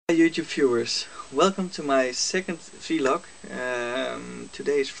Hi YouTube viewers, welcome to my second vlog.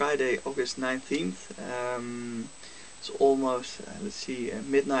 Today is Friday, August 19th. It's almost,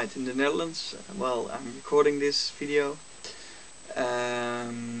 midnight in the Netherlands while I'm recording this video. I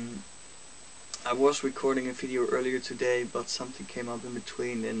was recording a video earlier today, but something came up in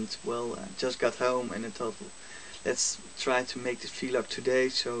between and I just got home and I thought, let's try to make this vlog today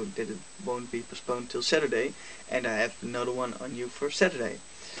so that it won't be postponed till Saturday, and I have another one on you for Saturday.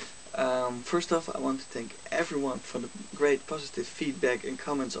 First off, I want to thank everyone for the great positive feedback and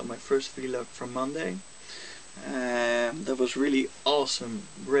comments on my first vlog from Monday. That was really awesome,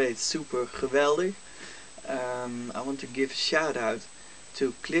 great, super, geweldig. I want to give a shout out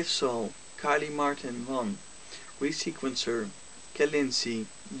to Cliff Sol, Kylie Martin 1, Resequencer, Kelinci,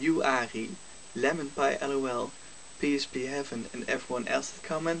 Ari, Lemon Pie LOL, PSP Heaven, and everyone else that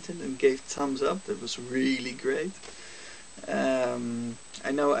commented and gave thumbs up. That was really great.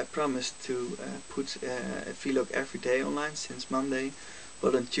 I know I promised to put a vlog every day online since Monday,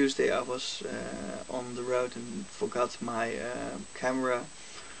 but on Tuesday I was on the road and forgot my camera.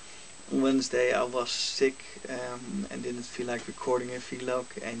 On Wednesday I was sick and didn't feel like recording a vlog,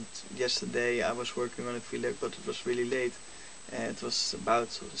 and yesterday I was working on a vlog, but it was really late. It was about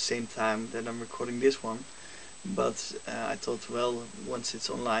the same time that I'm recording this one. But I thought, well, once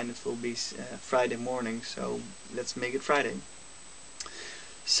it's online it will be Friday morning, so let's make it Friday.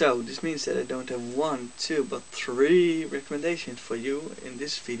 So this means that I don't have one, two, but three recommendations for you in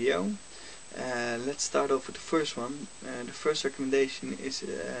this video. Let's start off with the first one. The first recommendation is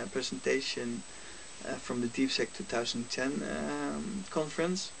a presentation from the DeepSec 2010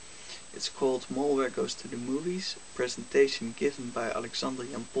 conference. It's called Malware Goes to the Movies, presentation given by Alexander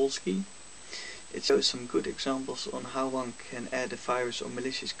Jampolsky. It shows some good examples on how one can add a virus or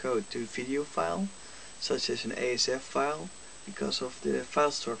malicious code to a video file, such as an ASF file, because of the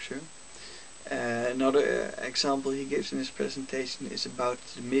file structure. Another example he gives in his presentation is about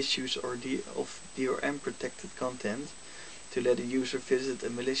the misuse of DRM protected content to let a user visit a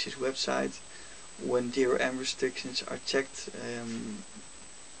malicious website when DRM restrictions are checked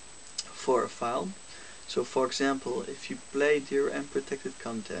for a file. So for example, if you play DRM protected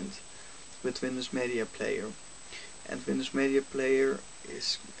content with Windows Media Player, and Windows Media Player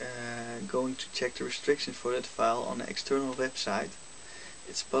is going to check the restrictions for that file on an external website,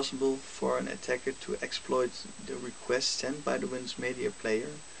 it's possible for an attacker to exploit the request sent by the Windows Media Player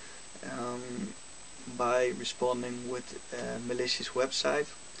by responding with a malicious website,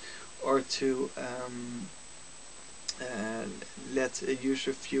 or to let a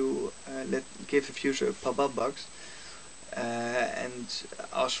user give a user a pop-up box and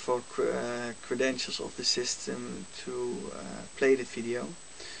ask for credentials of the system to play the video.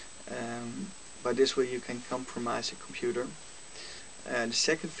 By this way you can compromise a computer. The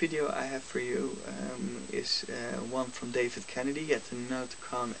second video I have for you is one from David Kennedy at the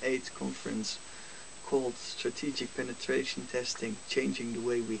Nauticon 8 conference called Strategic Penetration Testing, Changing the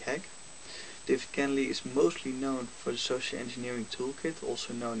Way We Hack. David Kennedy is mostly known for the Social Engineering Toolkit,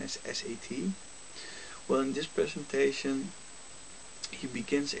 also known as SAT. Well, in this presentation he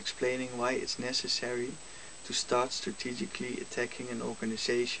begins explaining why it's necessary to start strategically attacking an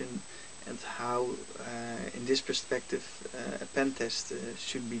organization, and how in this perspective a pen test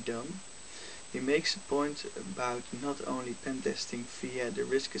should be done. He makes a point about not only pen testing via the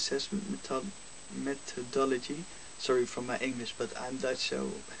risk assessment methodology, sorry for my English, but I'm Dutch,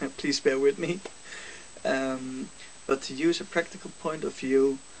 so please bear with me, but to use a practical point of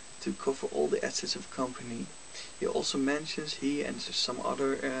view to cover all the assets of a company. He also mentions he and some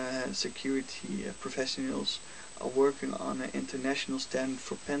other security professionals are working on an international standard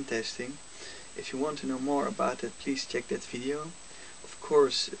for pen testing. If you want to know more about that, please check that video. Of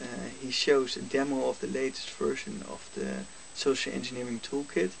course, he shows a demo of the latest version of the Social Engineering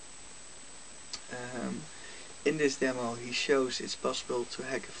Toolkit. In this demo he shows it's possible to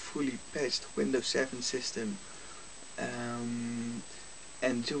hack a fully patched Windows 7 system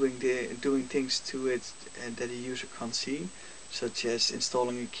and doing things to it that a user can't see, such as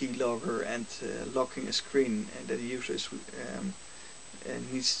installing a keylogger and locking a screen that a user is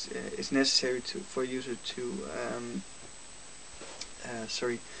necessary for a user to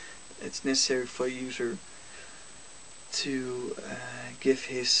it's necessary for a user to give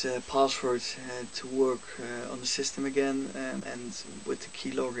his password to work on the system again, and with the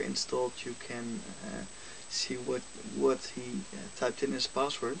keylogger installed you can see what he typed in his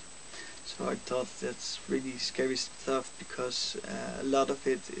password. So I thought that's really scary stuff, because a lot of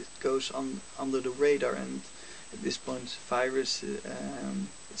it goes under the radar, and at this point virus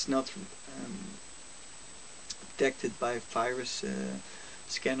it's not detected by virus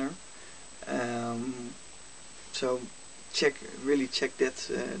scanner. So really check that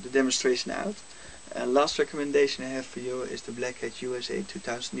the demonstration out. Last recommendation I have for you is the Black Hat USA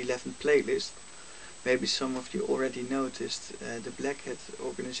 2011 playlist. Maybe some of you already noticed the Black Hat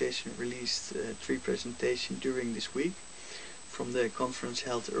organization released 3 presentations during this week from the conference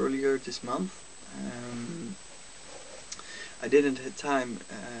held earlier this month. I didn't have time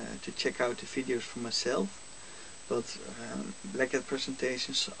to check out the videos for myself, but Black Hat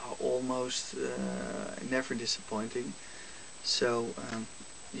presentations are almost never disappointing. So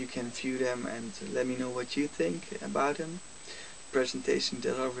you can view them and let me know what you think about them. Presentations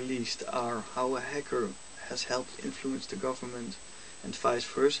that are released are How a Hacker Has Helped Influence the Government and Vice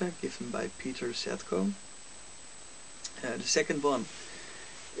Versa, given by Peter Zatko. The second one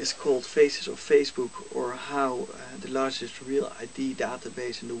is called Faces of Facebook, or How the Largest Real ID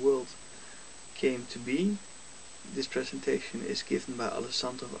Database in the World Came to Be. This presentation is given by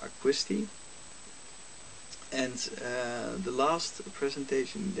Alessandro Acquisti. And the last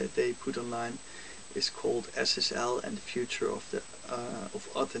presentation that they put online is called SSL and the Future of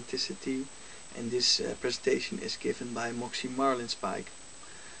Authenticity, and this presentation is given by Moxie Marlinspike.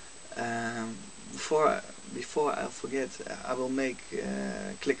 Before I forget, I will make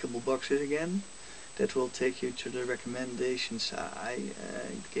clickable boxes again that will take you to the recommendations I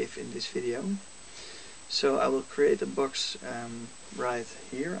gave in this video. So I will create a box right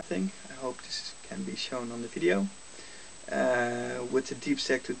here, I think. I hope this can be shown on the video. With the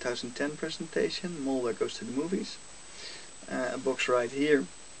DeepStack 2010 presentation, Malware Goes to the Movies. A box right here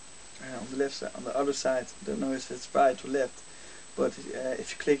on the left side, on the other side. I don't know if it's right or left, but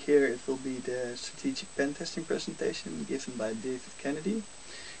if you click here, it will be the Strategic Pen Testing presentation given by David Kennedy.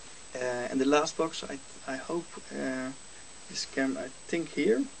 And the last box, I hope this can, I think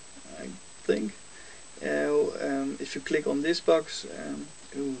here, I think. If you click on this box,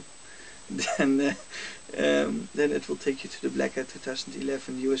 then it will take you to the Black Hat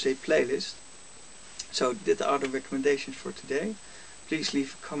 2011 USA playlist. So that are the recommendations for today. Please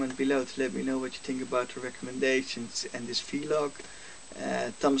leave a comment below to let me know what you think about the recommendations and this vlog.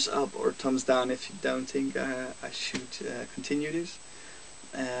 Thumbs up or thumbs down if you don't think I should continue this.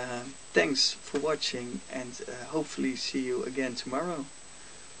 Thanks for watching, and hopefully see you again tomorrow.